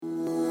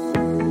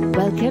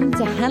Welcome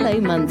to Hello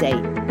Monday,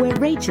 where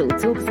Rachel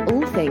talks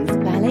all things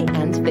ballet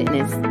and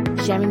fitness,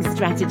 sharing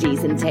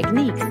strategies and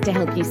techniques to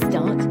help you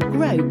start,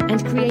 grow,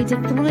 and create a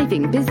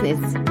thriving business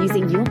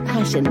using your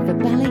passion for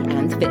ballet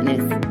and fitness.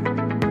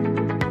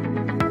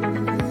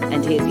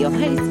 And here's your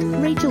host,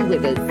 Rachel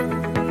Withers.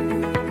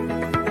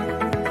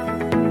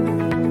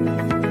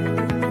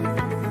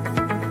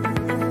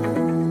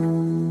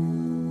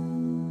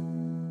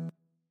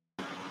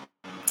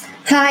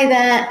 Hi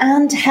there,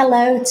 and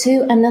hello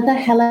to another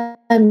hello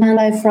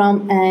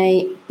from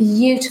a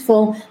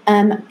beautiful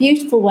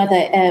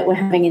weather we're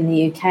having in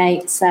the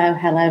UK. So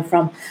hello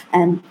from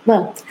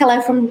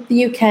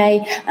the UK,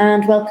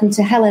 and welcome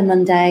to Hello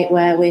Monday,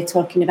 where we're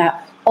talking about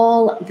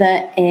all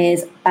that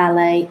is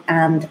ballet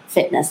and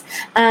fitness.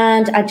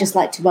 And I'd just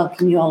like to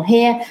welcome you all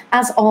here.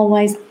 As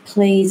always,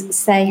 please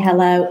say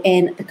hello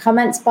in the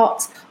comments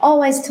box.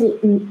 Always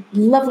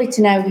lovely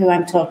to know who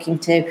I'm talking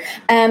to.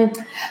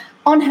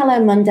 On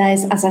Hello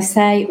Mondays, as I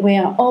say, we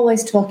are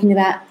always talking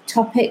about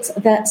topics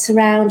that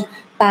surround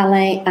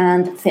ballet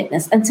and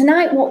fitness. And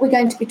tonight, what we're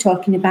going to be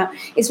talking about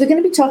is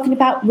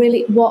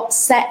really what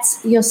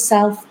sets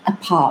yourself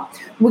apart.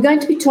 We're going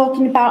to be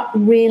talking about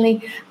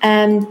really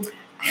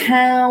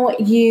how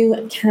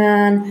you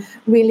can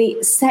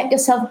really set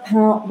yourself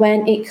apart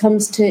when it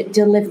comes to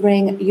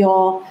delivering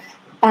your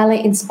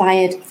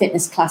ballet-inspired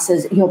fitness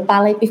classes, your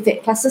Ballet Be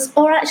Fit classes,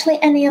 or actually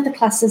any other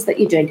classes that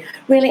you're doing.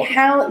 Really,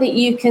 how that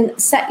you can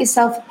set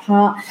yourself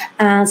apart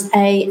as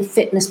a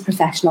fitness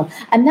professional.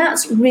 And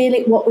that's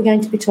really what we're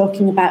going to be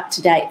talking about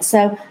today.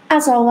 So,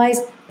 as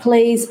always,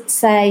 please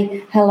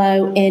say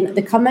hello in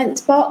the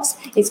comments box.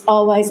 It's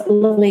always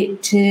lovely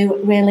to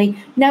really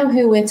know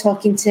who we're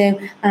talking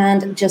to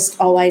and just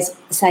always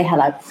say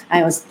hello. I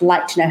always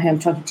like to know who I'm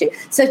talking to.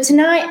 So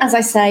tonight, as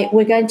I say,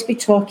 we're going to be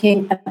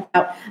talking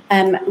about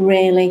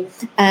really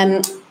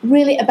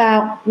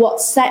about what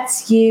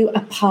sets you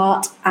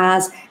apart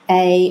as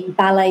a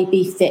Ballet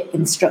Be Fit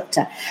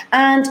instructor.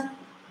 And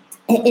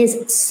it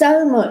is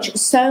so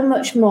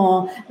much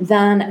more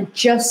than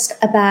just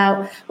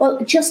about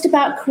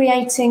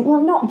creating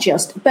those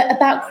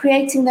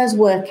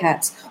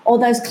workouts or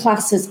those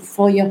classes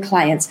for your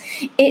clients.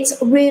 It's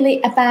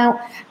really about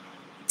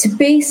to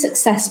be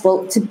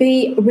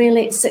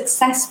really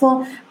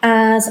successful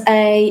as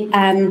a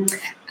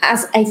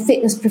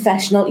fitness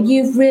professional.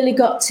 You've really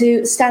got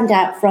to stand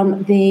out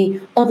from the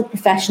other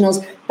professionals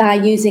by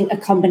using a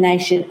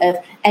combination of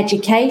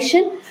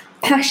education,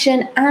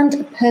 passion and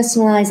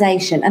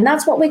personalization. And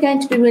that's what we're going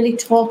to be really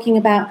talking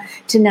about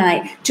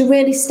tonight. To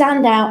really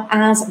stand out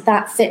as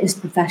that fitness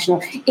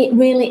professional, it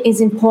really is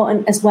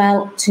important as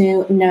well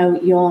to know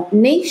your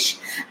niche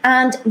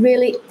and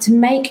really to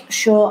make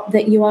sure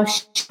that you are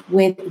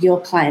with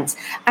your clients.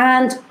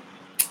 And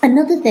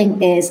another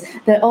thing is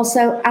that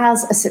also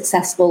as a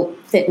successful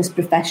fitness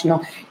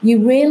professional, you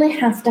really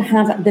have to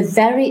have the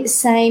very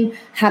same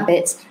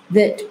habits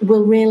that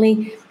will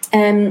really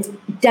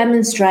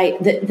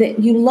demonstrate that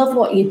you love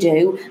what you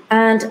do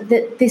and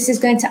that this is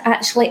going to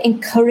actually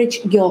encourage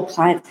your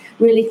clients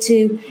really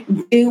to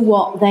do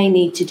what they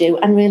need to do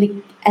and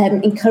really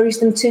encourage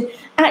them to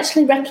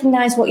actually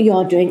recognize what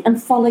you're doing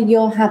and follow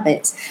your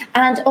habits.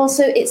 And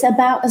also it's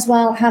about as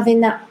well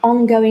having that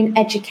ongoing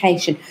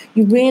education.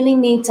 You really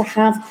need to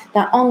have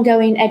that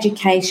ongoing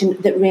education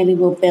that really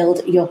will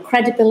build your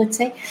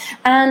credibility.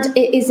 And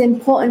it is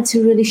important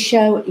to really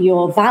show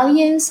your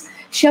values,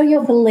 show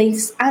your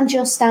beliefs and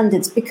your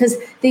standards, because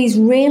these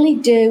really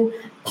do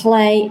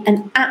play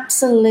an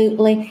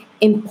absolutely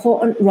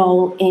important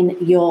role in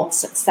your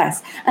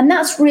success. And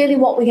that's really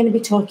what we're going to be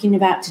talking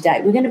about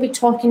today. We're going to be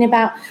talking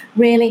about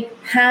really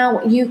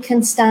how you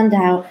can stand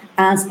out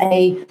as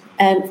a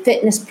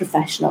fitness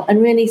professional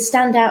and really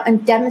stand out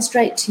and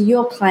demonstrate to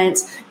your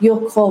clients your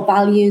core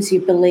values,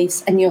 your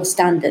beliefs and your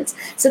standards.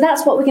 So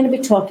that's what we're going to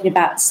be talking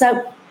about.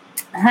 So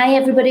hi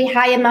everybody,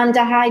 hi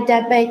Amanda, hi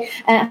Debbie,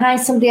 hi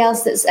somebody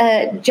else that's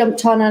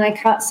jumped on and I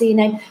can't see your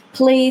name.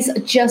 Please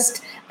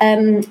just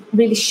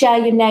really share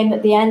your name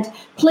at the end.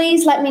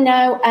 Please let me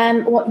know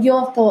what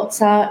your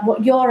thoughts are,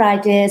 what your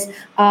ideas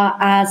are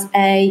as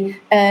a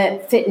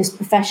fitness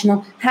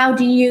professional. How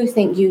do you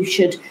think you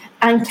should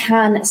and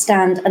can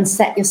stand and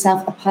set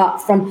yourself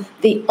apart from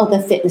the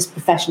other fitness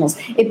professionals?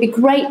 It'd be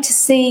great to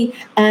see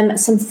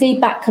some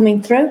feedback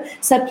coming through,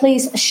 so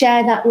please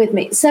share that with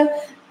me. So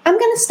I'm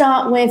going to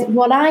start with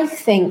what I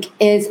think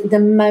is the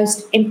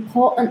most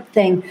important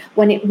thing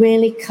when it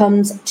really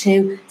comes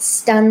to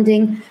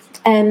standing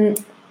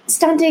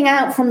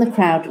out from the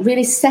crowd,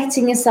 really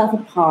setting yourself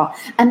apart.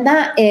 And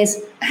that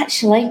is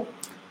actually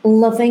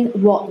loving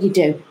what you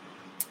do.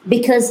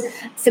 Because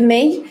for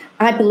me,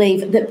 I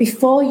believe that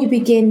before you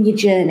begin your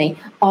journey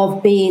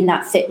of being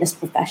that fitness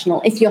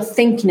professional, if you're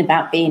thinking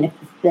about being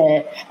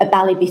a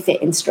Ballet Be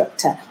Fit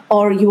instructor,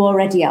 or you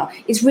already are,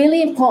 it's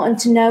really important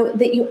to know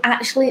that you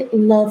actually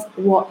love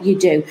what you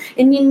do.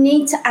 And you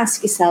need to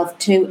ask yourself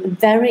two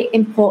very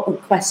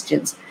important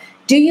questions.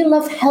 Do you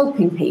love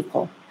helping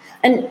people?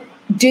 And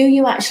do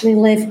you actually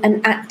live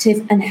an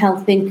active and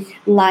healthy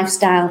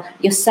lifestyle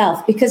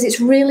yourself? Because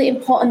it's really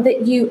important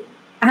that you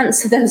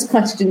answer those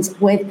questions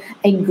with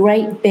a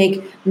great,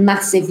 big,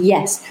 massive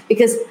yes.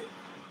 Because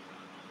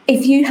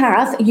if you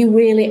have, you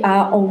really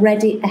are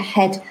already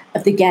ahead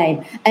of the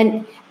game.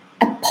 And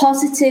a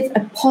positive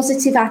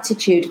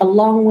attitude,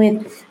 along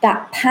with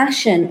that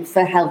passion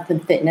for health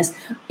and fitness,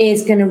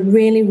 is going to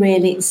really,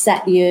 really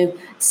set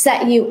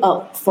you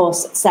up for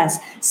success.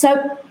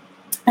 So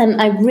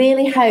I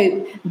really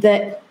hope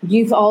that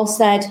you've all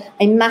said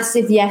a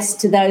massive yes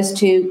to those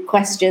two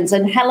questions.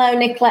 And hello,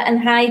 Nicola,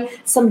 and hi,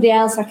 somebody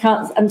else.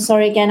 I'm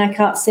sorry again, I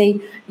can't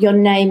see your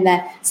name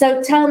there.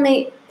 So tell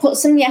me, put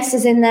some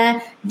yeses in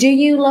there. Do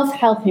you love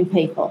helping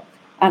people?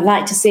 I'd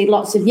like to see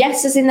lots of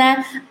yeses in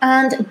there.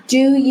 And do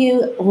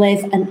you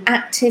live an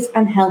active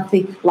and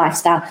healthy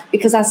lifestyle?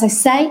 Because as I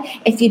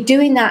say, if you're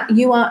doing that,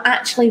 you are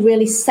actually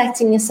really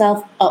setting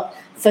yourself up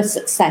for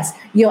success.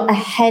 You're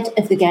ahead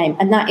of the game,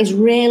 and that is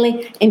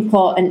really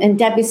important. And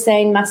Debbie's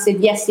saying massive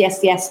yes, yes,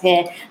 yes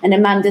here, and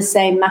Amanda's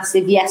saying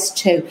massive yes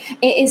too.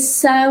 It is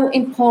so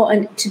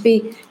important to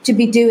be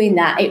doing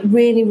that. It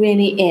really,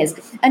 really is.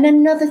 And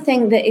another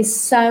thing that is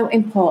so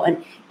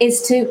important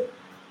is to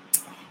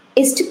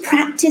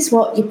practice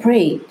what you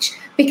preach,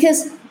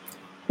 because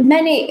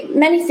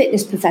many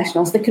fitness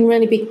professionals, they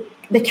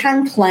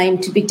can claim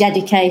to be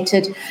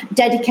dedicated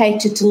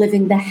to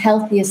living the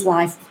healthiest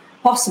life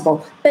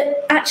possible,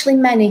 but actually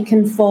many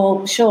can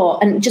fall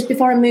short. And just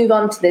before I move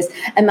on to this,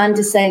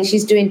 Amanda's saying she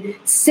did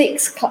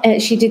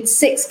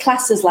 6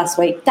 classes last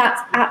week. That's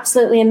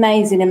absolutely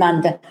amazing,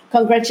 Amanda.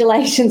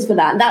 Congratulations for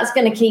that. And that's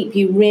going to keep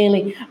you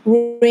really,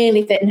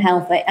 really fit and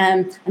healthy.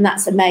 And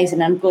that's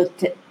amazing. I'm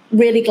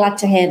really glad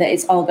to hear that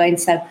it's all going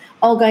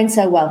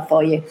so well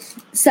for you.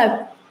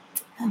 So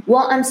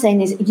what I'm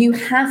saying is, you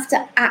have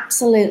to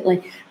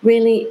absolutely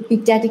really be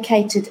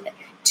dedicated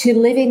to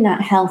living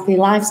that healthy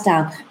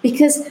lifestyle,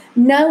 because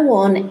no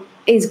one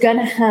is going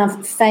to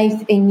have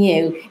faith in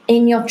you,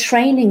 in your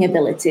training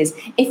abilities,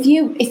 if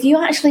you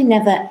actually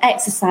never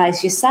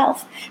exercise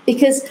yourself.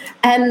 Because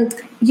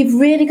you've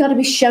really got to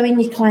be showing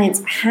your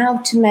clients how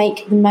to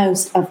make the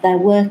most of their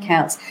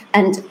workouts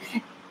and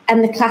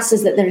the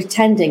classes that they're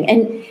attending.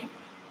 And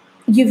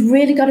you've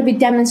really got to be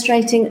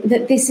demonstrating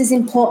that this is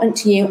important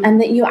to you, and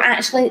that you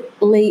actually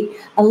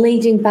are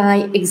leading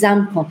by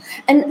example.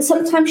 And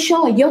sometimes,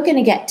 sure, you're going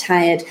to get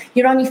tired.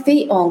 You're on your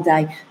feet all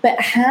day. But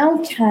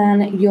how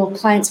can your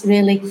clients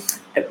really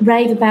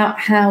rave about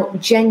how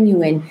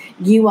genuine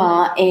you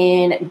are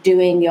in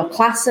doing your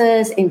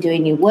classes, in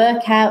doing your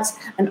workouts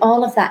and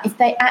all of that, if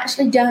they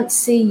actually don't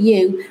see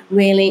you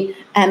really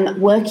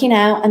working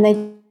out, and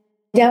they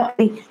don't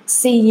really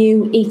see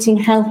you eating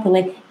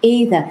healthily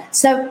either?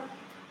 So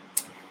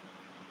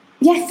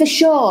yeah, for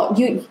sure.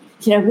 You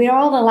know, we're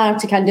all allowed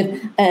to kind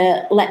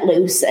of let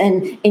loose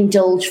and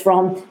indulge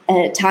from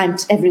time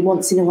every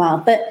once in a while.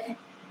 But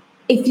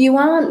if you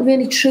aren't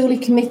really truly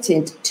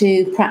committed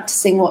to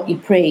practicing what you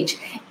preach,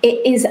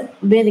 it is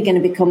really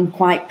going to become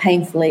quite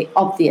painfully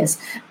obvious.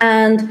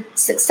 And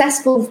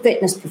successful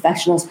fitness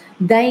professionals,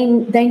 they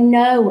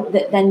know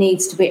that there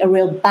needs to be a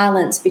real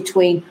balance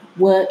between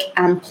work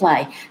and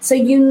play. So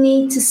you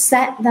need to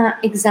set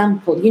that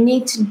example. You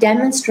need to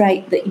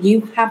demonstrate that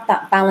you have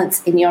that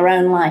balance in your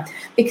own life,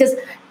 because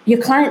your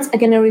clients are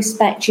going to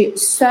respect you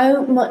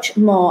so much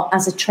more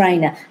as a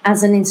trainer,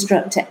 as an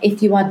instructor,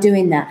 if you are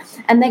doing that.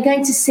 And they're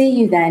going to see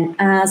you then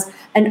as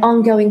an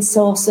ongoing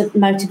source of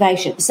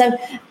motivation. So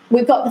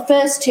we've got the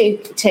first 2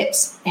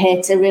 tips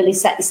here to really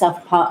set yourself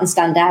apart and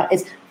stand out.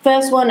 Is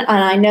first one, and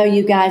I know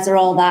you guys are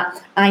all that,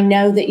 I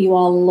know that you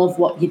all love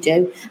what you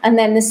do. And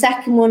then the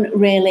second one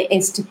really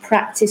is to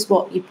practice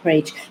what you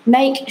preach.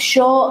 Make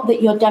sure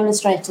that you're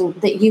demonstrating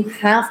that you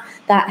have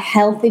that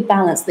healthy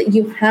balance, that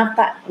you have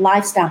that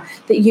lifestyle,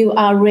 that you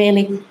are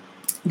really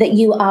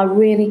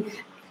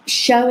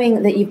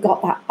showing that you've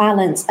got that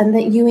balance, and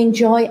that you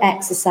enjoy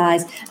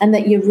exercise, and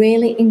that you're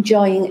really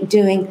enjoying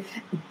doing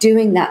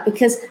that,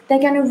 because they're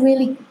going to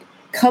really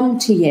come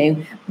to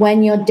you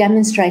when you're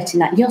demonstrating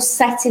that. You're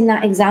setting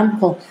that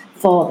example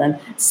for them.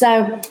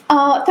 So,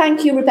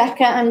 thank you,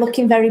 Rebecca. I'm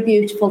looking very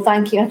beautiful.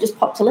 Thank you. I just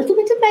popped a little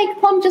bit of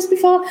makeup on just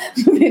before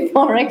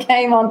I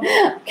came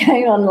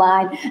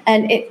online,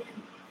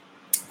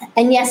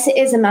 and yes, it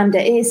is, Amanda.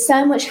 It is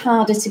so much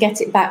harder to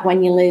get it back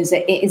when you lose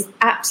it. It is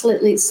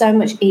absolutely so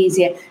much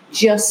easier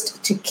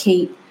just to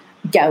keep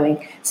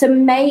going. So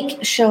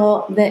make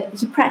sure that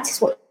you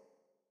practice what.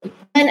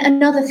 And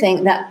another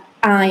thing that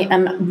I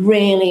am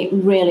really,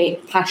 really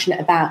passionate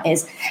about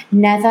is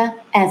never,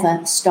 ever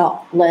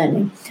stop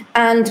learning.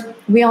 And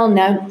we all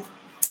know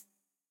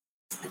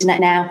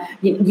now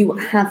you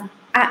have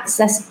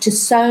access to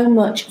so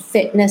much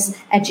fitness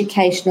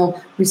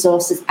educational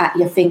resources at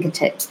your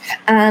fingertips.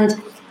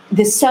 And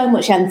there's so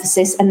much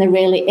emphasis, and there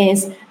really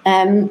is,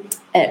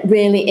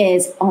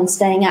 on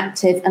staying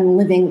active and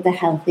living the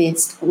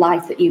healthiest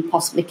life that you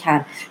possibly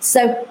can.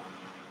 So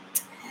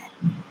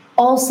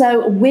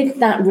also with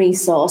that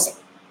resource,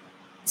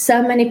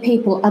 so many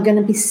people are going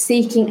to be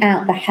seeking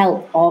out the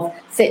help of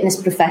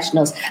fitness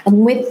professionals.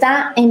 And with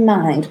that in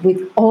mind,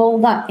 with all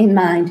that in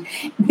mind,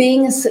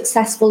 being a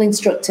successful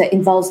instructor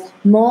involves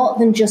more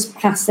than just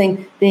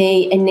passing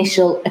the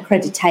initial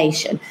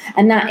accreditation.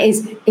 And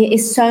it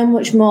is so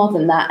much more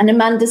than that. And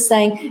Amanda's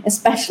saying,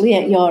 especially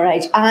at your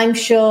age, I'm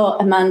sure,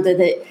 Amanda,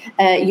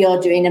 that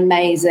you're doing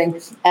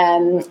amazing.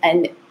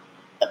 And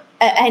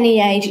at any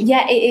age,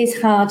 yeah, it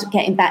is hard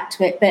getting back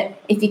to it, but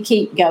if you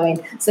keep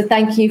going. So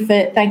thank you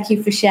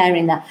for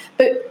sharing that.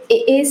 But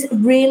it is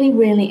really,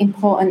 really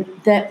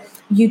important that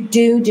you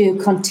do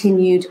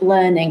continued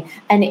learning,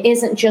 and it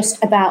isn't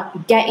just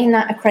about getting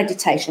that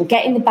accreditation,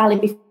 getting the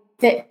Bali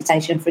Fit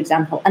accreditation, for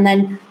example, and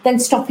then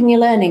stopping your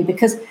learning,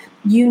 because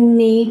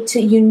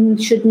you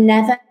should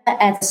never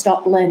ever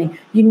stop learning.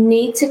 You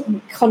need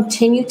to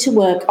continue to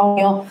work on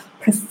your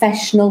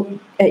professional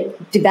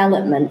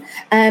development.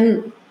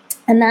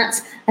 And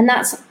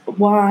that's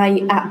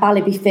why at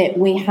Bali Be Fit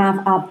we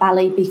have our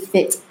Bali Be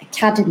Fit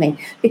Academy,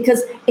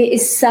 because it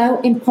is so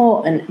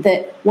important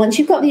that once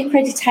you've got the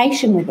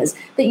accreditation with us,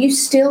 that you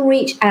still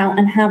reach out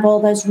and have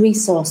all those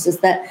resources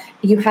that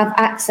you have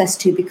access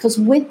to, because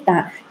with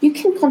that you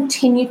can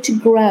continue to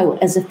grow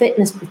as a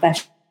fitness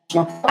professional.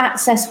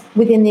 Access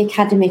within the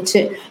academy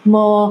to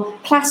more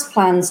class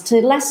plans, to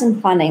lesson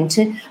planning,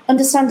 to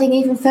understanding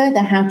even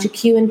further how to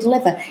cue and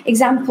deliver,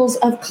 examples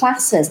of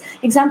classes,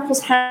 examples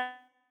how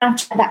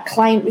that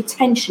client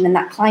retention and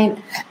that client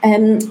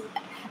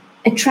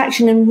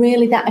attraction, and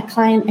really that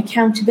client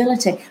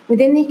accountability.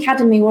 Within the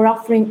academy, we're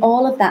offering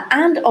all of that,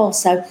 and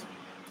also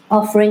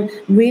offering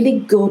really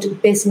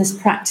good business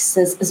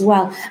practices as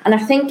well. And I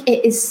think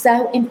it is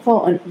so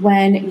important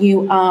when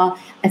you are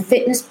a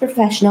fitness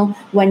professional,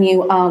 when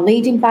you are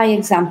leading by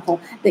example,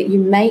 that you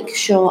make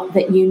sure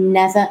that you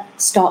never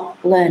stop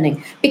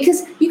learning.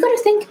 Because you've got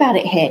to think about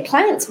it here.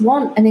 Clients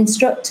want an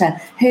instructor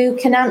who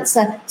can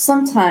answer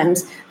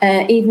sometimes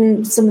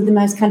even some of the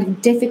most kind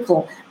of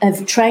difficult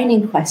of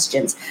training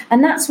questions.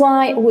 And that's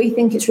why we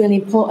think it's really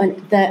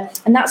important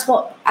and that's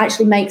what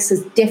actually makes us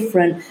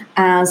different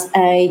as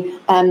a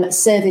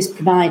service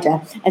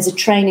provider, as a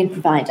training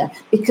provider,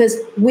 because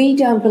we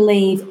don't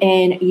believe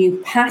in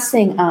you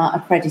passing our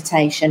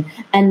accreditation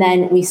and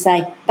then we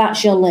say,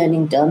 that's your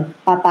learning done,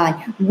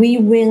 bye-bye. We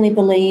really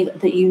believe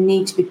that you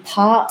need to be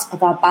part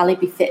of our Bali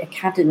Be Fit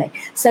Academy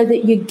so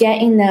that you're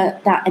getting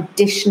that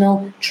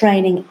additional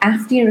training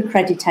after your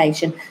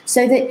accreditation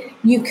so that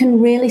you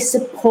can really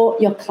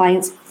support your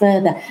clients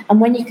further.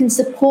 And when you can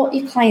support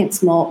your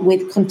clients more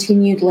with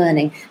continued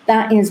learning,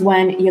 that is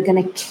when you're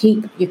going to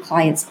keep your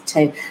clients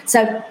too.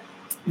 So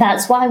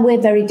that's why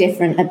we're very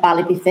different at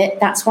Bali Be Fit.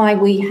 That's why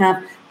we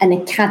have an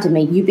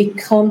academy. You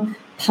become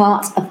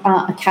part of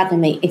our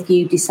academy if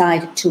you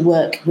decide to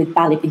work with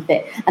Bali Be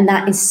Fit, and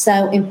that is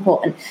so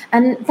important.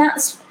 And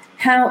that's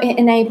how it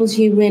enables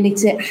you really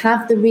to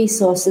have the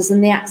resources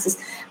and the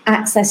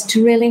access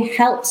to really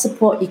help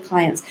support your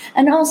clients.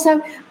 And also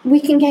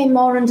we can gain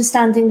more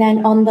understanding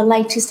then on the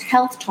latest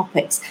health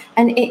topics,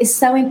 and it is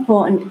so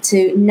important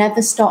to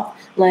never stop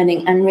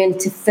learning and really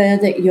to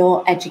further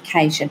your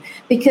education,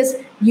 because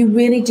you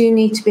really do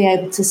need to be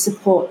able to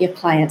support your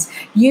clients.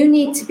 You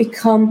need to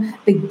become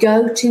the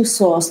go-to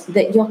source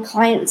that your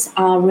clients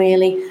are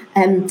really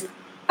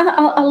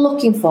are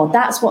looking for.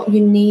 That's what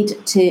you need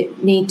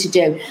to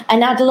do.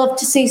 And I'd love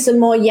to see some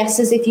more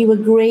yeses if you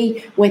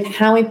agree with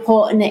how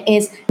important it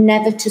is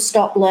never to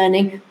stop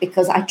learning,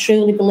 because I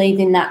truly believe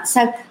in that.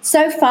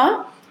 So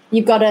far,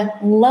 you've got to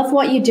love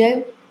what you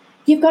do,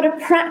 you've got to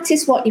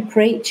practice what you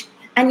preach,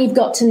 and you've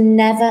got to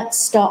never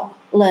stop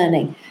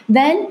learning.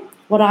 Then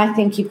what I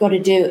think you've got to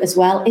do as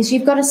well is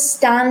you've got to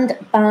stand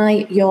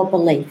by your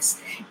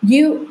beliefs.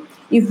 You've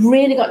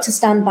really got to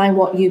stand by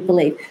what you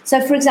believe. So,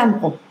 for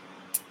example,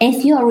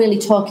 if you're really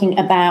talking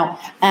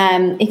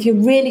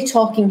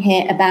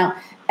here about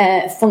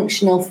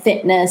functional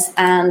fitness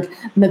and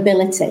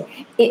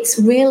mobility, it's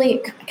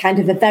really kind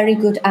of a very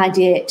good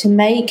idea to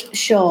make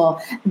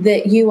sure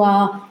that you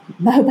are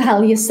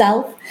mobile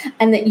yourself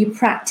and that you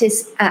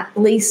practice at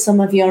least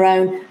some of your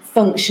own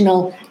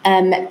functional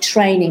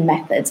training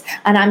methods.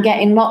 And I'm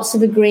getting lots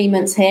of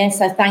agreements here,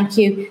 so thank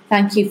you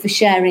for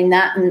sharing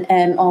that,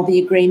 and all the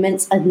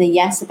agreements and the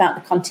yes about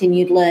the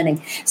continued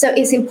learning. So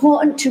it's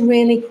important to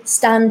really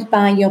stand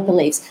by your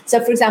beliefs.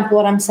 So, for example,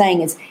 what I'm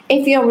saying is,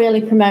 if you're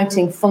really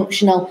promoting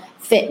functional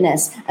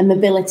fitness and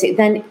mobility,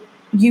 then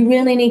you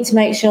really need to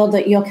make sure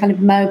that you're kind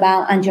of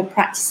mobile and you're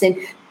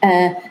practicing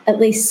at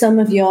least some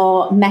of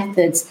your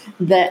methods,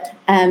 that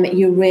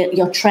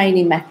your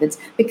training methods,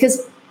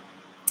 because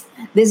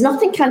there's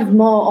nothing kind of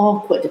more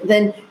awkward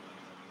than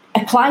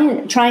a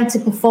client trying to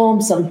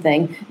perform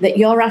something that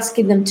you're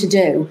asking them to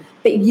do,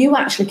 but you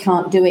actually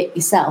can't do it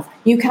yourself.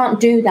 You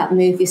can't do that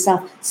move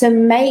yourself. So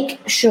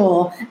make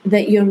sure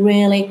that you're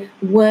really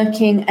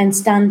working and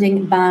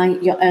standing by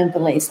your own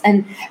beliefs.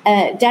 And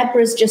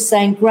Deborah's just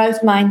saying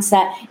growth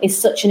mindset is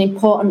such an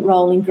important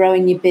role in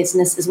growing your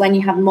business, as when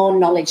you have more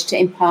knowledge to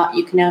impart,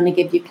 you can only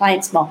give your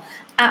clients more.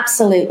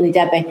 Absolutely,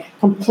 Debbie.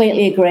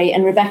 Completely agree.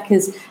 And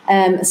Rebecca's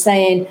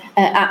saying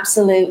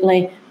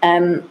absolutely.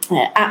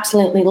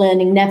 Absolutely,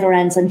 learning never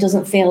ends and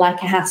doesn't feel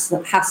like a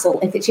hassle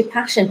if it's your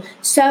passion.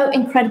 So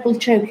incredibly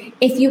true.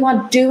 If you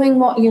are doing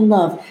what you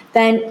love,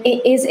 then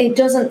it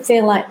doesn't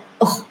feel like,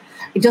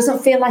 it doesn't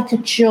feel like a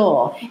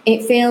chore.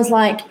 It feels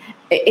like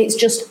it's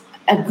just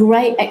a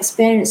great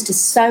experience to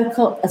soak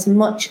up as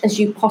much as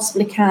you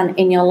possibly can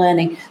in your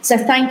learning. So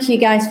thank you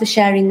guys for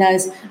sharing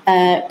those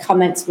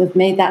comments with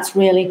me. That's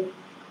really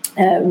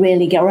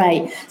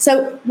great.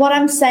 So what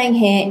I'm saying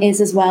here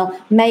is as well,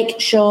 make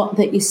sure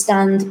that you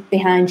stand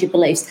behind your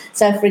beliefs.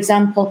 So for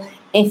example,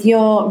 if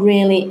you're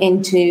really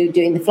into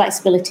doing the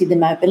flexibility, the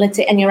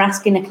mobility, and you're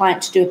asking a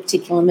client to do a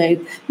particular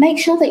move, make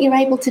sure that you're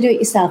able to do it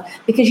yourself,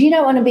 because you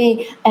don't want to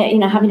be,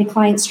 having a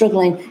client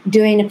struggling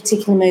doing a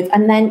particular move,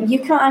 and then you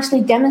can't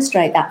actually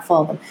demonstrate that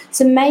for them.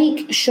 So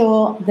make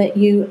sure that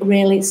you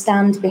really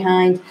stand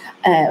behind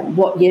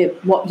what your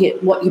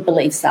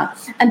beliefs are,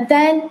 and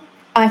then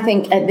I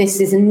think this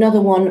is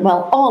another one,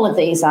 well, all of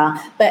these are,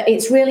 but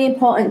it's really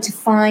important to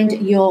find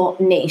your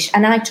niche.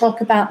 And I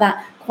talk about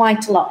that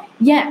quite a lot.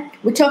 Yeah,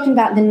 we're talking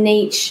about the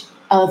niche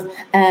of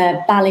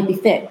Ballet Be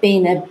Fit,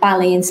 being a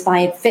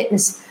ballet-inspired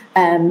fitness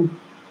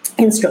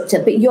instructor,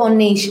 but your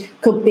niche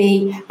could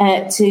be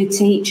to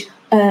teach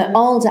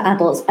older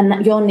adults, and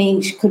that your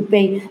niche could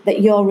be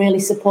that you're really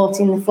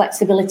supporting the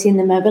flexibility and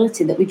the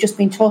mobility that we've just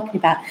been talking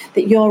about,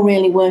 that you're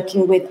really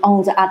working with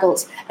older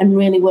adults and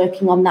really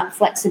working on that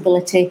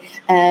flexibility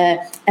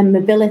and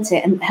mobility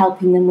and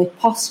helping them with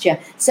posture.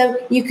 So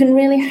you can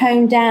really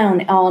hone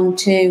down on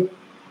to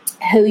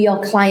who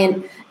your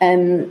client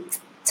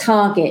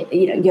target,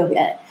 your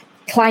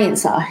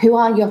clients are. Who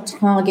are your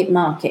target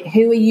market?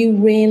 Who are you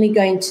really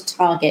going to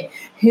target?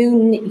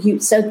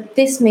 So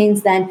this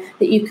means then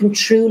that you can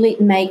truly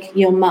make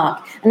your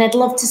mark. And I'd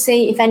love to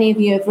see if any of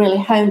you have really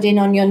honed in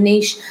on your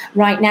niche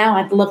right now.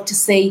 I'd love to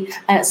see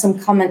some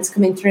comments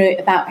coming through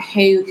about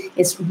who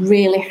is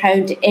really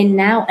honed in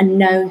now and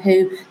know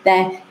who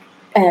their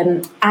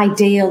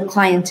ideal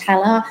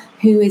clientele are,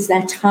 who is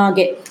their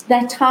target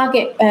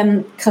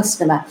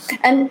customer.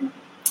 And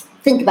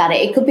think about it.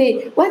 It could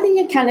be whether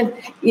you're kind of,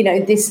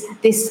 this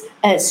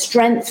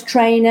strength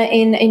trainer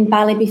in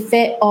Ballet Be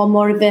Fit, or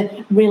more of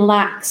a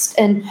relaxed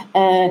and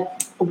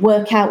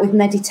workout with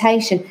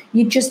meditation.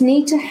 You just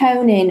need to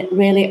hone in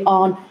really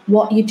on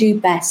what you do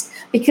best,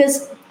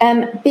 because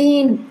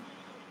being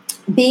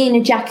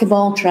a jack of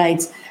all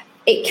trades,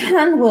 it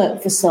can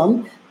work for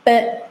some,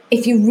 but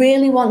if you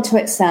really want to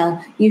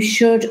excel, you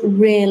should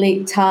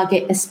really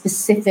target a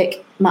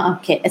specific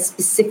market, a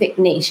specific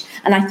niche.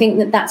 And I think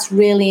that that's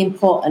really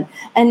important.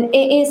 And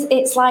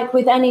it's like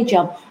with any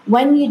job,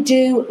 when you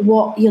do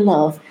what you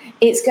love,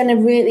 that's going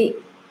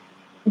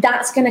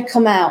to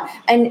come out.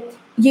 And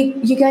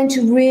you're going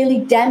to really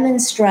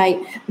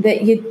demonstrate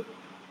that you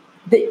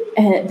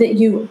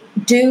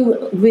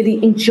do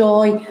really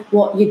enjoy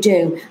what you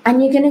do,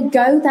 and you're going to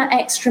go that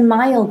extra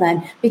mile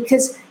then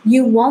because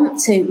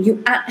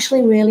you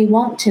actually really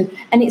want to,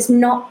 and it's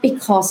not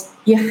because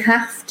you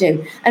have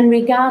to. And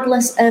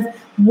regardless of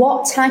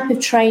what type of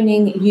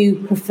training you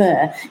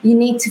prefer, you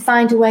need to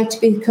find a way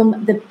to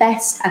become the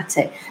best at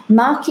it.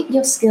 Market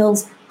your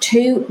skills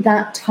to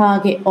that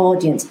target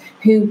audience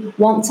who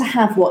want to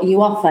have what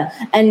you offer.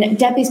 And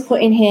Debbie's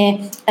put in here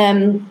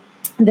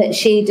that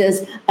she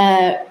does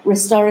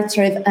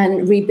restorative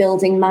and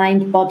rebuilding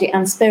mind, body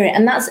and spirit.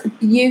 And that's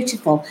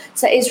beautiful.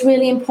 So it's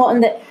really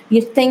important that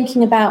you're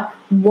thinking about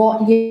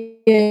what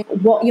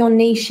your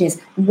niche is,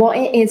 what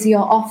it is you're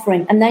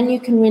offering, and then you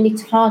can really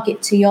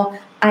target to your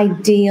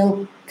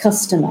ideal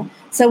customer.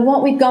 So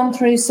what we've gone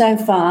through so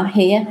far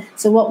here,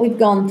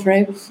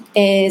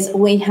 is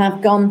we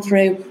have gone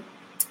through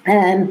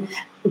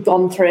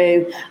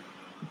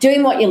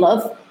doing what you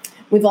love.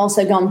 We've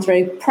also gone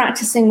through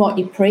practicing what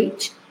you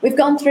preach. We've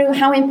gone through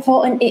how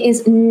important it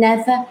is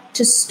never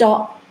to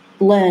stop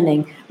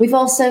learning. We've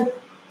also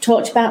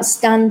talked about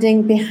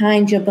standing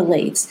behind your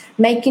beliefs,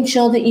 making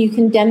sure that you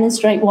can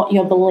demonstrate what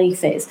your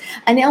belief is.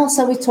 And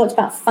also we've talked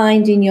about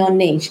finding your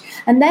niche.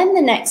 And then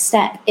the next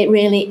step, it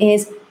really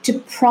is to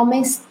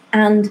promise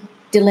and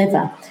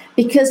deliver,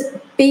 because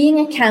being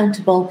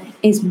accountable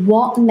is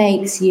what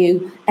makes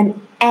you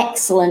an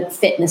excellent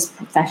fitness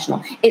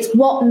professional. It's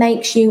what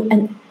makes you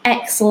an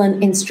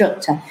excellent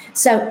instructor.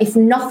 So if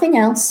nothing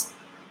else,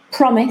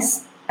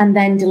 promise and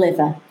then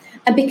deliver.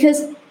 And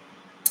because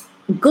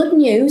good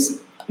news,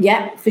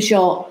 yeah, for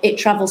sure, it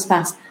travels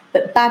fast,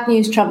 but bad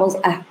news travels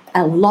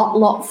a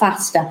lot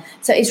faster.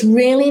 So it's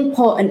really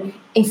important,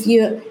 if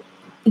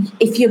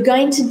you're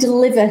going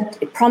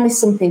to promise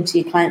something to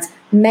your clients,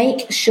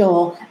 make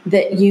sure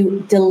that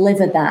you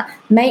deliver that.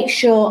 Make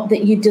sure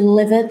that you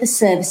deliver the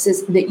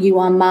services that you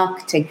are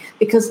marketing,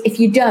 because if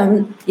you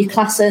don't, your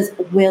classes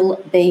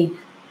won't be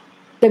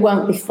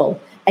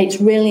full.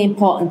 It's really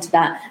important to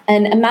that.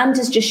 And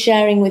Amanda's just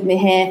sharing with me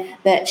here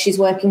that she's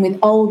working with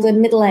older,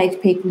 middle-aged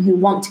people who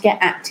want to get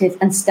active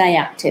and stay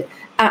active.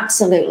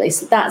 Absolutely.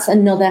 So that's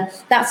another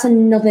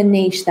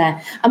niche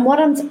there. And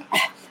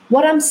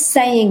what I'm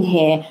saying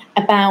here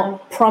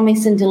about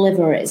promise and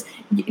deliver is,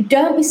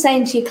 don't be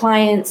saying to your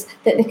clients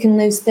that they can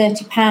lose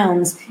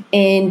 £30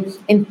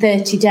 in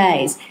 30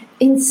 days.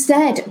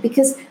 Instead,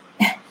 because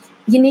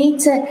you need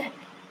to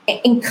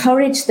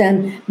encourage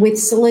them with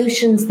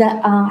solutions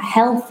that are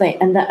healthy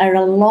and that are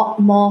a lot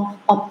more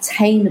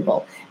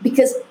obtainable,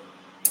 because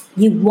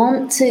you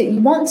want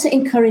to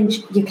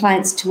encourage your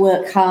clients to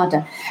work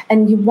harder,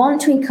 and you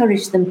want to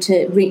encourage them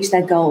to reach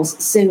their goals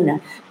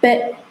sooner.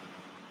 But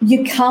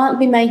you can't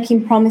be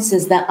making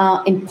promises that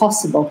are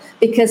impossible,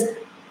 because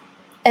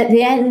at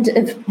the end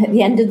of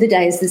the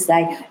day, as they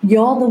say,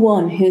 you're the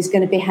one who's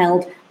going to be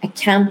held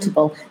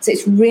accountable. So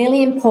it's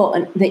really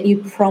important that you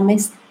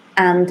promise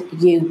and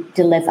you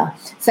deliver.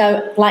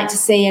 So I'd like to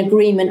see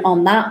agreement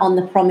on that, on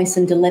the promise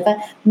and deliver.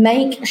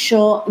 Make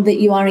sure that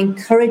you are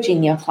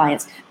encouraging your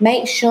clients.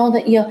 Make sure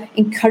that you're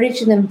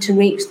encouraging them to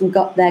reach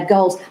their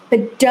goals,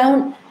 but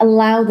don't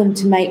allow them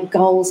to make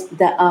goals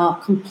that are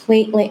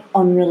completely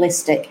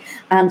unrealistic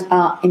and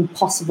are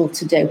impossible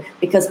to do,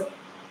 because,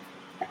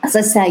 as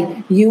I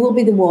say, you will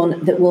be the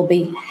one that will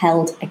be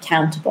held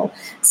accountable.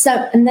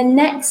 So, and the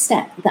next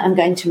step that I'm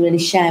going to really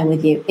share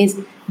with you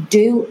is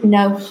do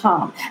no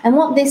harm. And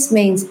what this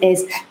means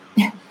is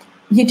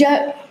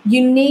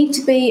you need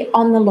to be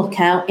on the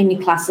lookout in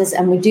your classes,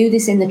 and we do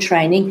this in the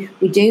training.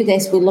 We do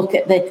this, we look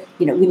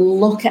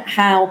at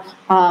how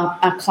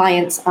our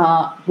clients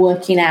are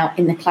working out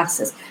in the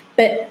classes.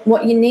 But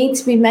what you need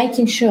to be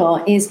making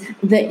sure is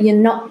that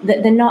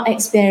they're not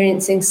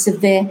experiencing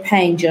severe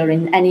pain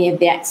during any of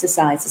the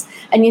exercises,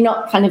 and you're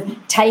not kind of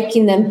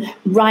taking them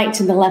right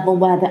to the level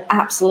where they're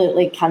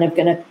absolutely kind of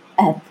going to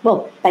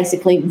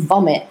basically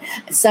vomit.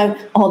 So,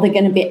 or they're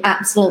going to be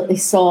absolutely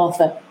sore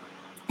for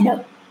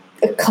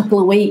a couple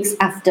of weeks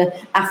after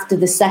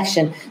the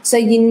session. So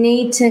you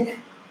need to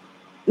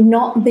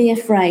not be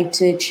afraid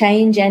to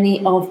change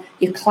any of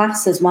your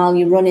classes while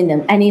you're running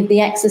them, any of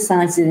the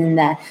exercises in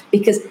there,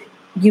 because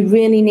you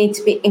really need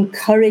to be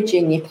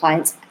encouraging your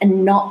clients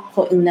and not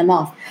putting them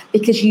off,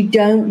 because you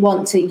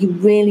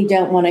really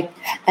don't want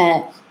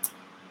to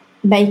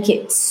make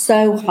it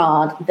so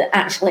hard that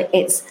actually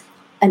it's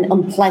an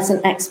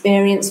unpleasant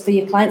experience for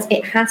your clients.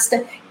 It has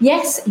to,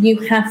 yes, you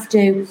have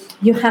to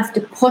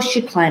push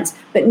your clients,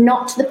 but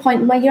not to the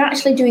point where you're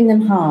actually doing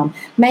them harm.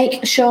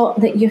 Make sure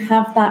that you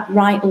have the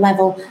right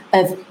level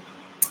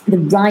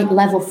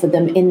for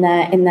them in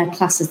their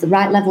classes, the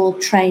right level of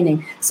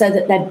training, so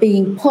that they're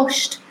being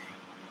pushed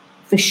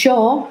for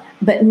sure,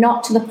 but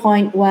not to the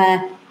point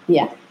where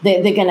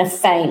they're going to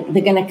faint,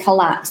 they're going to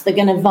collapse, they're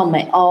going to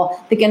vomit,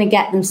 or they're going to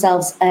get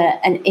themselves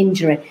an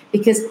injury,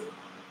 because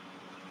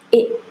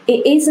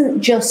it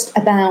isn't just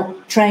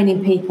about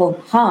training people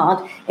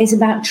hard, it's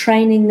about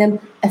training them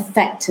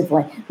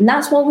effectively. And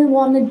that's what we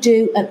want to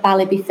do at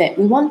Bally Be Fit.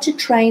 We want to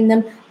train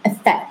them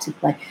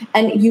effectively.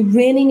 And you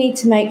really need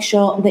to make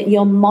sure that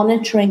you're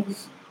monitoring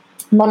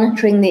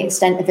the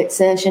extent of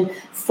exertion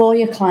for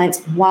your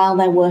clients while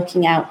they're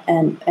working out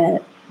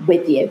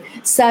with you.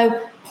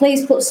 So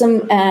please put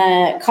some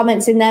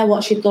comments in there.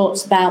 What's your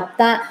thoughts about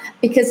that?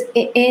 Because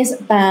it is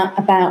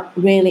about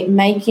really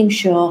making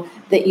sure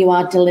that you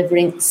are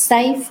delivering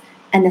safe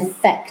and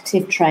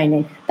effective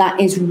training.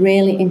 That is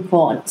really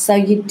important. So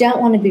you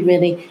don't want to be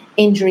really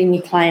injuring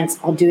your clients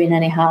or doing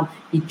any harm.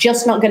 You're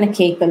just not going to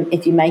keep them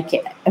if you make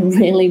it a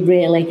really,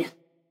 really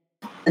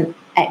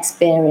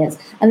experience.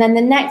 And then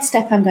the next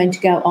step I'm going to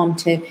go on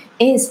to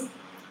is,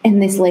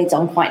 and this leads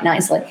on quite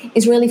nicely,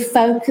 is really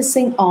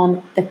focusing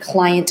on the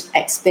client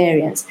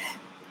experience.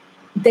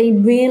 They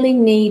really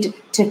need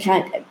to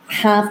kind of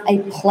have a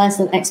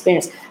pleasant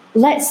experience.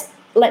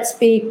 Let's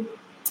be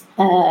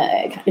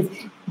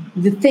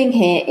the thing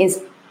here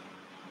is,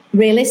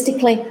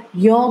 realistically,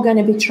 you're going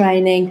to be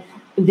training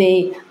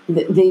the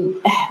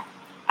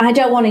I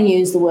don't want to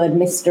use the word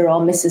Mr.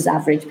 or Mrs.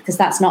 Average, because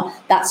that's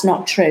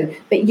not true.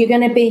 But you're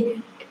going to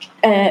be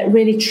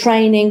really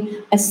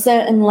training a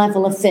certain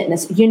level of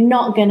fitness. You're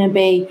not going to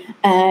be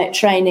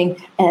training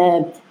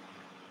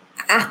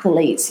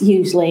athletes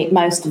usually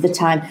most of the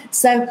time.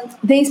 So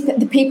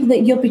the people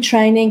that you'll be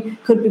training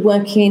could be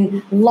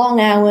working long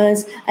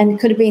hours and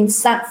could have been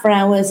sat for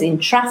hours in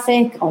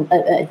traffic, on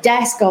a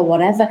desk or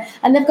whatever,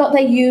 and they've got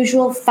their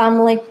usual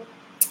family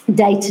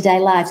day-to-day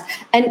lives.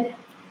 And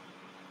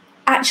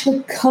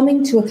actually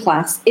coming to a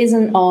class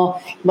isn't, or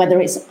whether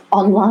it's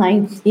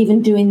online,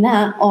 even doing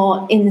that,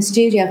 or in the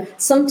studio,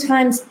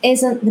 sometimes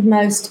isn't the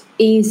most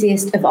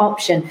easiest of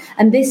option.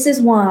 And this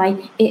is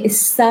why it is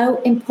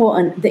so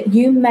important that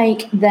you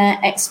make their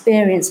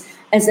experience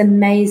as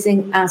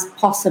amazing as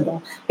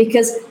possible,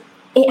 because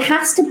it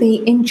has to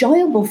be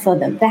enjoyable for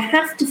them. They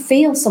have to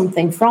feel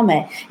something from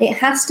it. It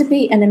has to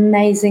be an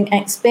amazing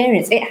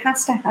experience. It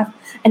has to have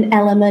an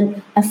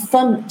element of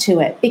fun to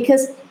it,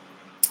 because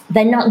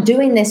they're not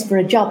doing this for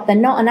a job. They're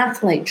not an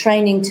athlete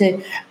training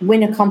to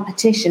win a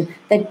competition.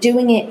 They're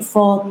doing it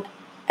for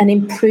an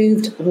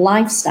improved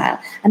lifestyle.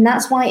 And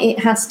that's why it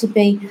has to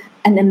be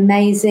an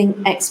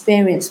amazing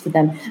experience for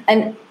them.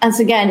 And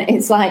as again,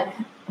 it's like,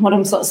 what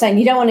I'm sort of saying.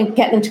 You don't want to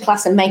get them to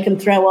class and make them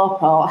throw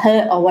up or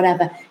hurt or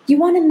whatever. You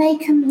want to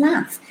make them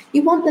laugh.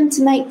 You want them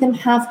to make them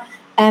have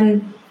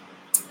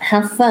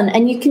fun.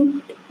 And you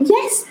can,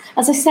 yes,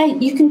 as I say,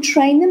 you can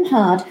train them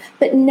hard,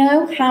 but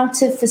know how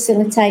to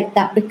facilitate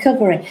that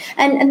recovery,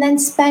 and then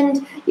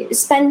spend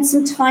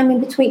some time in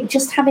between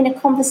just having a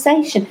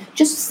conversation,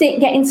 just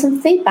getting some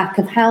feedback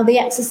of how the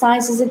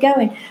exercises are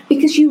going,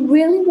 because you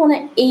really want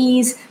to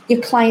ease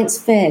your clients'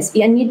 fears,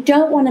 and you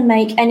don't want to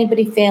make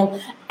anybody feel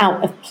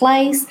out of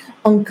place,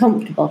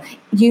 uncomfortable.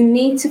 You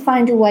need to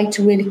find a way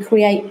to really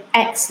create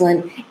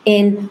excellence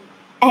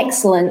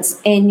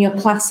in your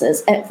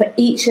classes for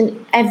each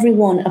and every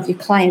one of your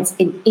clients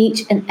in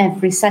each and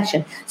every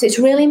session. So it's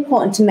really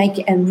important to make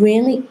it a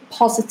really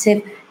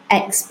positive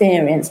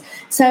experience.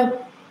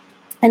 So,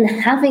 and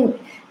having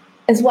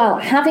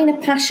a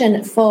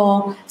passion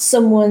for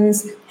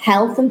someone's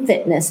health and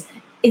fitness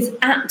is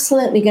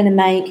absolutely going to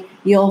make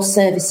your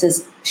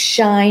services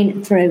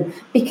shine through,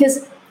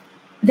 because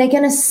they're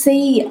going to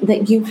see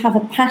that you have a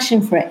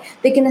passion for it.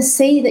 They're going to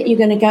see that you're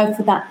going to go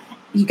for that.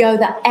 You go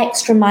that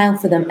extra mile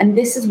for them. And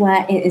this is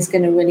where it is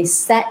going to really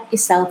set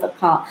yourself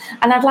apart.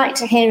 And I'd like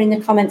to hear in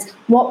the comments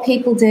what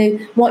people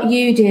do, what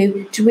you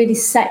do to really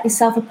set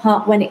yourself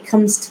apart when it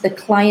comes to the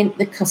client,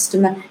 the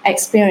customer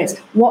experience.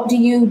 What do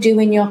you do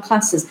in your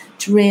classes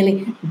to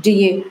really, do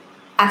you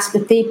ask for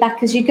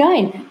feedback as you're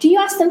going? Do you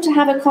ask them to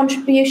have a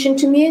contribution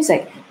to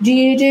music? Do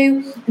you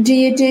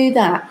do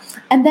that?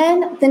 And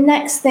then the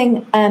next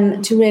thing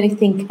to really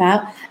think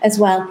about as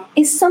well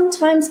is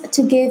sometimes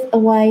to give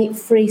away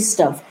free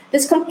stuff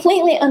that's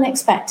completely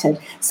unexpected.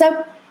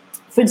 So,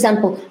 for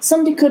example,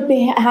 somebody could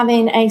be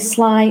having a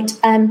slight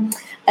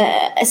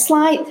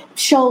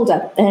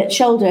shoulder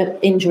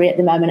injury at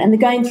the moment, and they're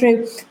going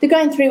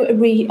through a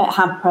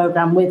rehab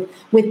program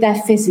with their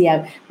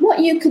physio.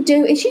 What you could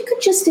do is you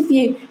could just,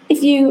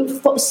 if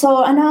you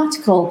saw an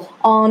article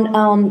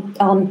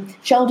on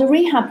shoulder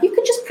rehab, you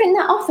could just print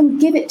that off and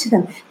give it to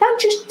them. That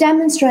just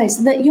demonstrates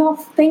that you're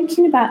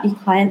thinking about your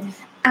client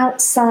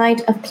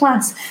outside of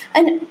class.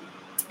 And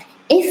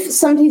if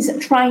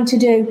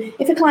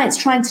a client's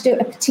trying to do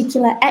a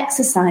particular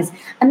exercise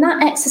and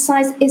that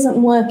exercise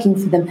isn't working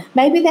for them,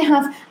 maybe they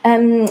have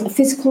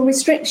physical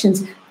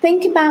restrictions,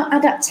 think about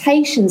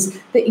adaptations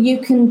that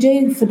you can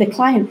do for the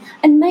client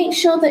and make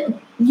sure that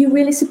you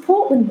really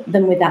support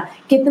them with that.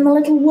 Give them a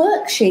little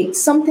worksheet,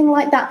 something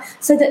like that,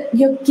 so that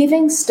you're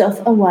giving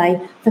stuff away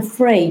for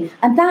free.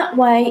 And that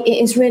way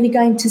it is really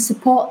going to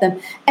support them.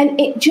 And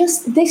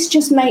this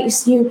just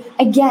makes you,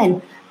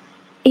 again,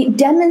 it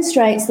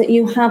demonstrates that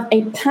you have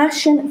a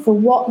passion for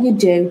what you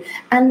do,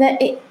 and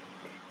that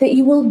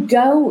you will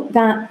go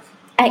that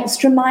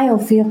extra mile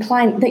for your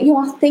client, that you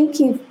are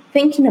thinking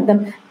of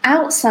them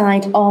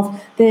outside of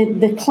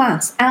the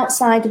class,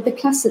 outside of the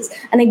classes.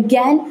 And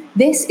again,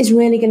 this is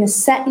really going to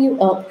set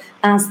you up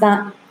as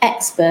that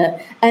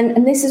expert.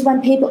 And this is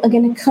when people are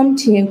going to come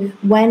to you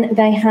when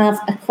they have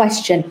a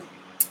question.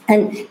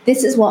 And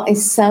this is what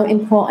is so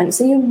important.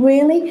 So you're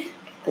really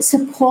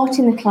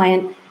supporting the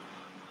client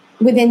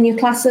within your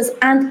classes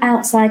and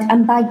outside,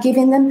 and by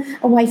giving them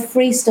away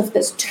free stuff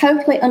that's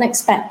totally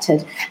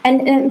unexpected,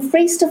 and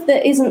free stuff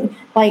that isn't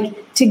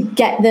like to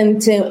get them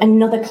to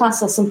another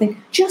class or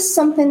something, just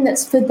something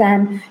that's for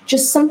them,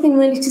 just something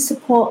really to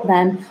support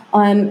them,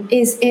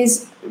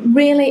 is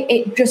really,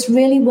 it just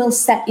really will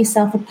set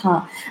yourself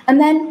apart. And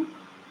then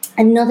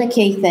another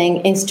key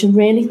thing is to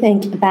really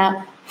think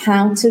about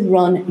how to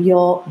run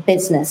your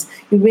business.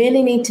 You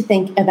really need to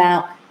think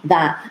about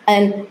that.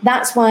 And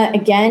that's why,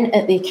 again,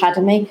 at the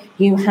Academy,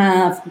 you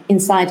have,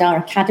 inside our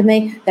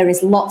Academy, there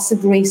is lots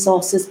of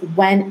resources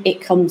when it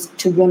comes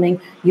to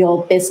running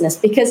your business,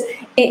 because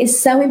it is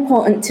so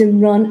important to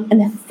run an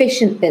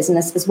efficient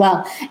business as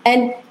well.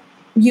 And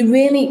you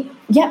really,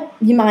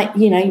 you might,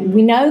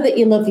 we know that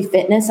you love your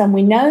fitness and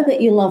we know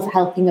that you love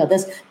helping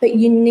others, but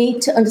you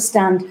need to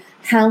understand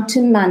how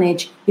to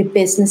manage your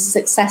business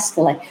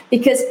successfully,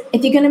 because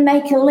if you're going to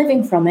make a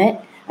living from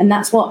it, and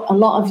that's what a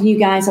lot of you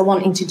guys are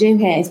wanting to do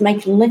here, is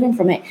make a living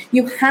from it,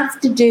 you have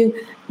to do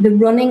the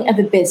running of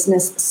a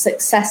business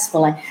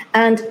successfully.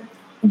 And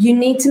you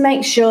need to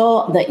make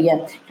sure that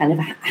you're kind of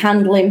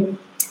handling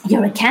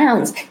your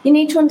accounts. You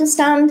need to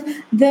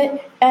understand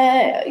that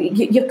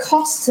your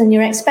costs and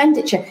your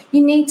expenditure.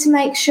 You need to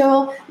make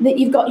sure that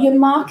you've got your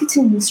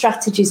marketing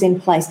strategies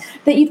in place,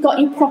 that you've got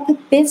your proper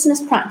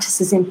business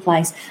practices in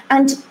place.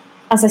 And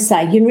as I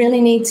say, you really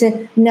need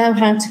to know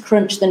how to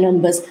crunch the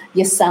numbers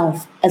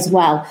yourself as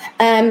well.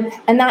 And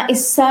that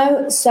is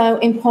so, so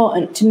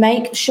important, to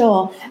make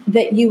sure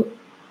that you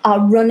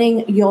are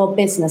running your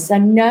business. So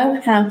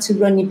know how to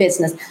run your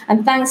business.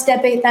 And thanks,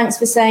 Debbie. Thanks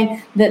for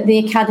saying that the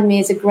Academy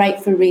is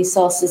great for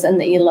resources and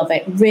that you love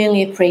it.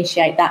 Really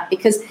appreciate that,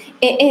 because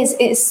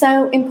it's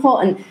so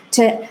important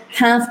to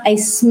have a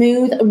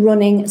smooth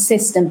running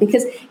system,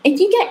 because if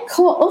you get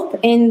caught up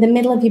in the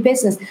middle of your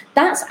business,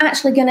 that's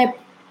actually going to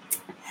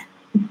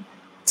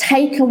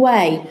take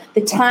away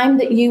the time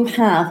that you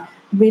have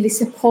really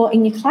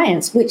supporting your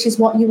clients, which is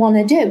what you want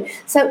to do.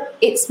 So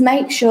it's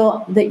make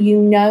sure that you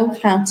know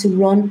how to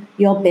run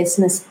your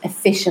business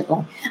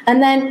efficiently.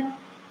 And then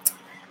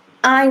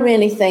I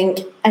really think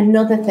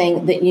another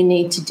thing that you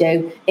need to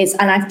do is,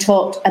 and I've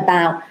talked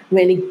about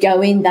really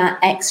going that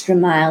extra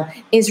mile,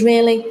 is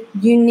really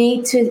you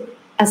need to,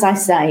 as I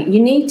say, you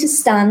need to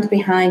stand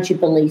behind your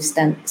belief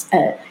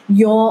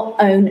your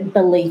own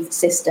belief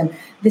system.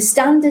 The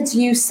standards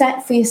you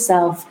set for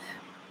yourself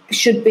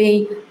should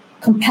be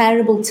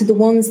comparable to the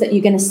ones that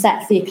you're going to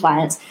set for your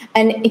clients.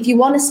 And if you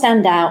want to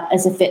stand out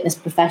as a fitness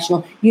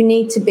professional, you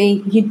need to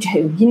be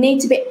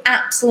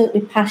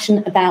absolutely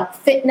passionate about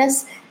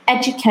fitness,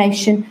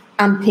 education,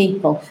 and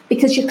people,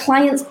 because your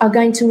clients are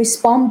going to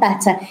respond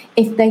better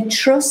if they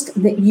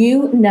trust that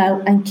you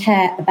know and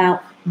care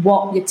about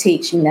what you're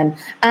teaching them.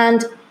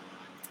 And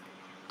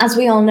as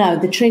we all know,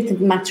 the truth of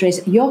the matter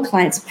is your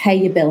clients pay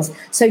your bills.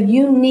 So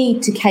you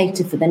need to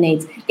cater for the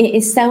needs. It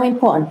is so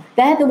important.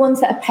 They're the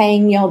ones that are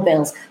paying your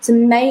bills. So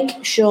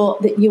make sure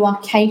that you are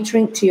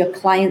catering to your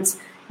clients'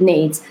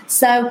 needs.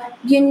 So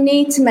you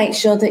need to make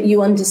sure that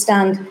you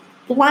understand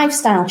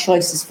lifestyle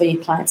choices for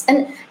your clients.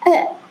 And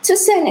to a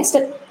certain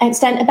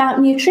extent about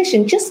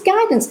nutrition, just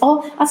guidance.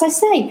 Or, as I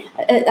say,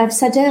 I've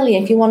said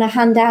earlier, if you want to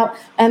hand out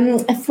a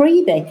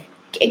freebie,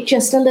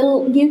 just a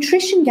little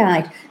nutrition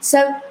guide.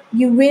 So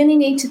you really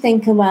need to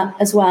think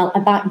as well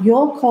about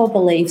your core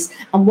beliefs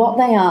and what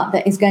they are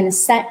that is going to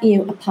set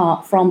you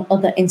apart from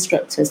other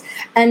instructors.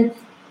 And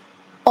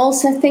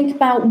also think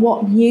about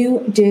what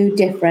you do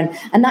different.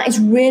 And that is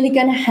really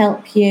going to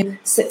help you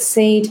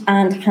succeed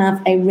and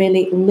have a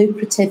really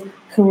lucrative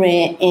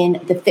career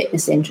in the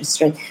fitness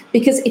industry.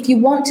 Because if you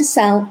want to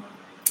sell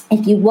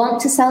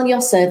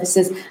your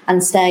services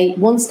and stay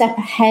one step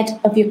ahead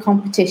of your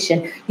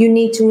competition, you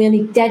need to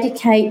really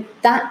dedicate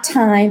that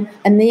time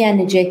and the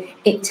energy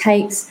it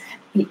takes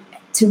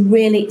to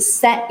really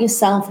set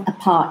yourself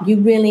apart. You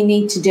really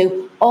need to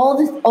do all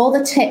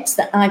the tips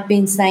that I've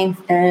been saying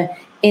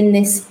in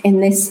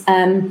this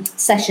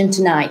session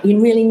tonight.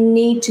 You really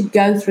need to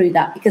go through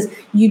that, because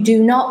you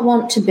do not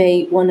want to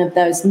be one of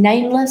those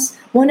nameless,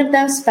 one of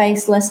those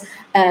faceless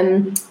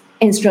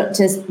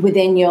instructors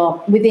within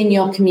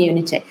your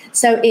community.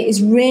 So it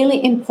is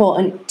really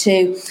important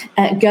to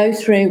go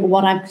through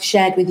what I've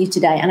shared with you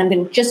today, and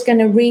I'm just going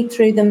to read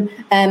through them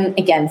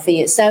again for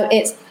you. So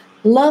it's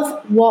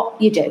love what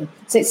you do.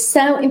 So it's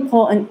so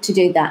important to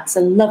do that.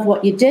 So love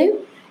what you do.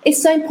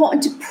 It's so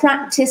important to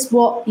practice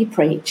what you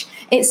preach.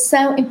 It's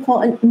so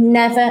important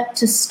never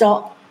to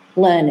stop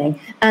learning.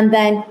 And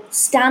then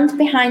stand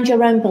behind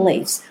your own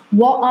beliefs.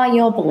 What are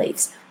your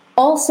beliefs?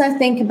 Also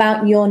think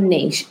about your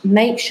niche.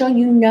 Make sure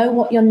you know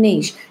what your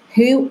niche.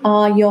 Who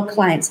are your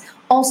clients?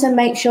 Also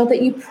make sure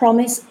that you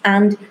promise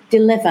and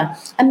deliver.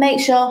 And make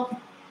sure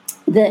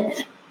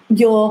that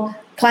your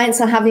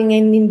clients are having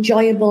an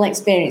enjoyable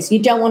experience. You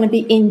don't want to be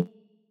injuring.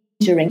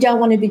 You don't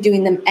want to be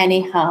doing them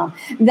any harm.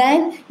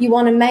 Then you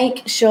want to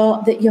make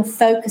sure that you're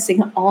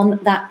focusing on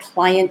that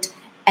client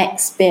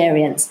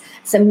experience.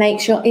 So make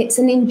sure it's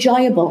an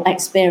enjoyable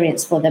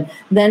experience for them.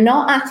 They're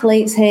not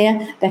athletes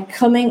here. They're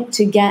coming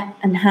to get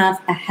and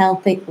have a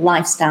healthy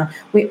lifestyle.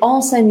 We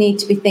also need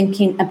to be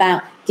thinking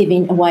about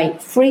giving away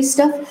free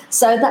stuff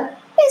so that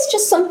it's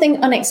just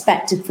something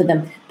unexpected for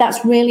them.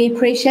 That's really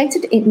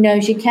appreciated. It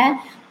knows you care.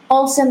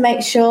 Also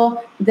make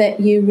sure that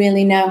you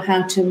really know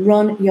how to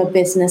run your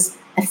business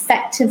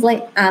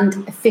effectively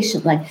and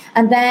efficiently.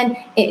 And then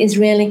it is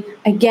really,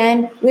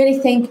 again, really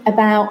think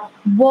about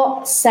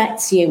what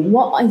sets you,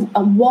 what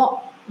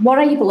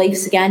are your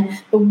beliefs again,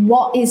 but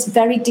what is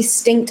very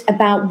distinct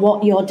about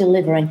what you're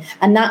delivering.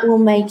 And that will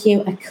make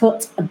you a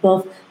cut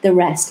above the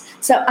rest.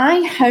 So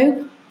I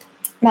hope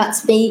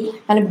that's me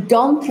kind of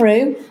gone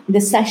through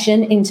the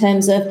session in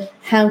terms of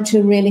how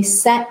to really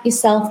set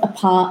yourself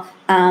apart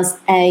as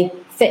a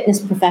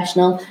fitness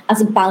professional, as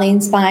a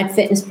ballet-inspired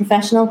fitness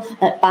professional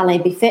at Ballet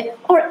Be Fit,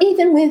 or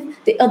even with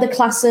the other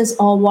classes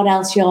or what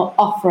else you're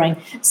offering.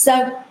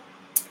 So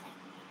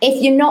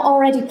if you're not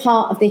already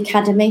part of the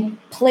academy,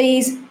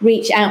 please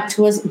reach out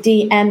to us,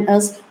 DM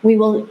us. We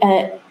will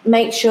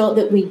make sure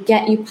that we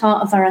get you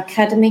part of our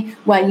academy,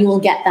 where you will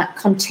get that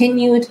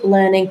continued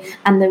learning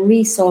and the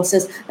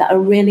resources that are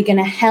really going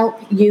to help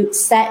you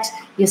set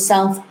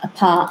yourself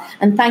apart.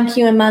 And thank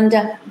you,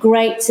 Amanda.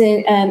 Great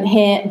to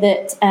hear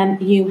that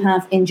you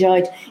have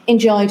enjoyed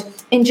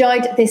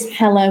this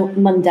Hello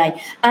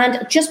Monday.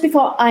 And just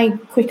before I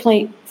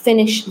quickly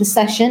finish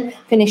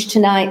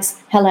tonight's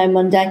Hello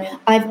Monday,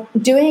 I'm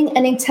doing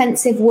an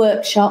intensive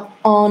workshop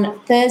on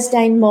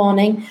Thursday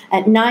morning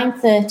at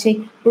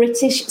 9:30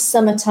 British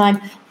summertime.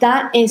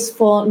 That is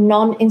for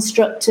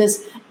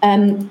non-instructors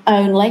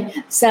only.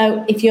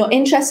 So if you're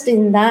interested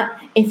in that,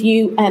 if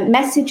you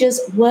message us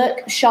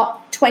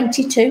workshop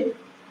 22,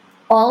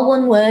 all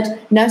one word,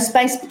 no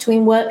space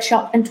between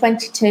workshop and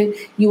 22,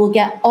 you will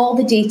get all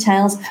the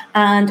details,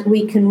 and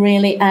we can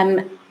really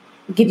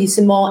give you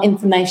some more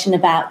information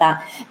about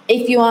that.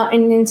 If you are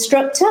an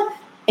instructor,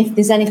 if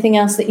there's anything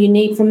else that you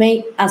need from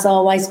me, as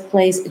always,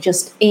 please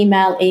just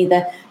email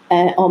either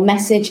or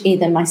message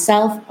either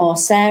myself or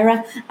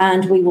Sarah,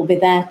 and we will be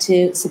there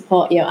to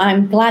support you.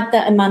 I'm glad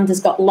that Amanda's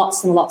got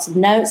lots and lots of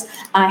notes.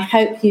 I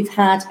hope you've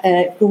had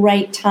a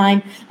great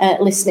time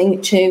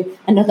listening to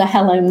another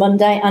Hello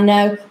Monday. I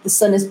know the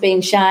sun has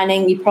been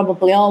shining. You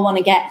probably all want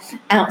to get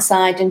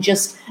outside and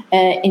just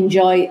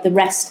enjoy the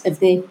rest of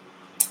the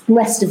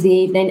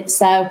evening.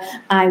 So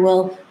I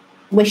will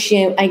wish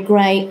you a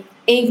great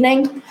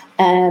evening.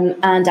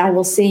 And I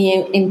will see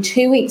you in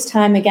 2 weeks'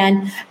 time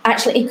again.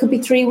 Actually, it could be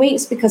 3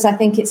 weeks because I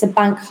think it's a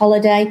bank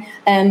holiday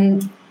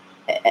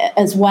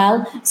as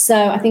well.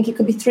 So I think it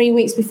could be 3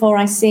 weeks before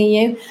I see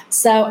you.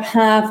 So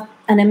have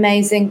an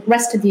amazing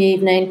rest of the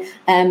evening.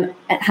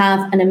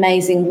 Have an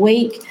amazing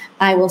week.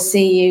 I will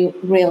see you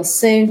real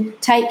soon.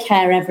 Take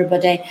care,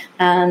 everybody,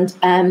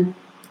 and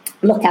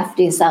look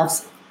after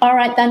yourselves. All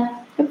right, then.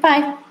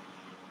 Goodbye.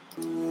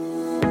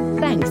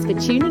 Thanks for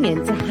tuning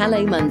in to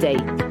Hello Monday.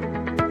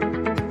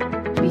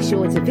 Be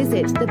sure to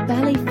visit the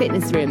Ballet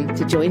Fitness Room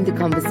to join the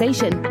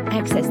conversation,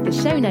 access the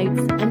show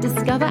notes, and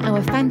discover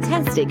our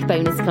fantastic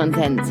bonus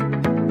content.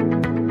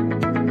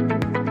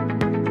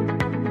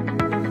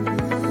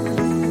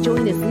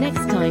 Join us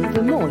next time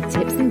for more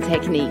tips and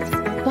techniques.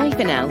 Bye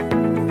for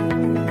now.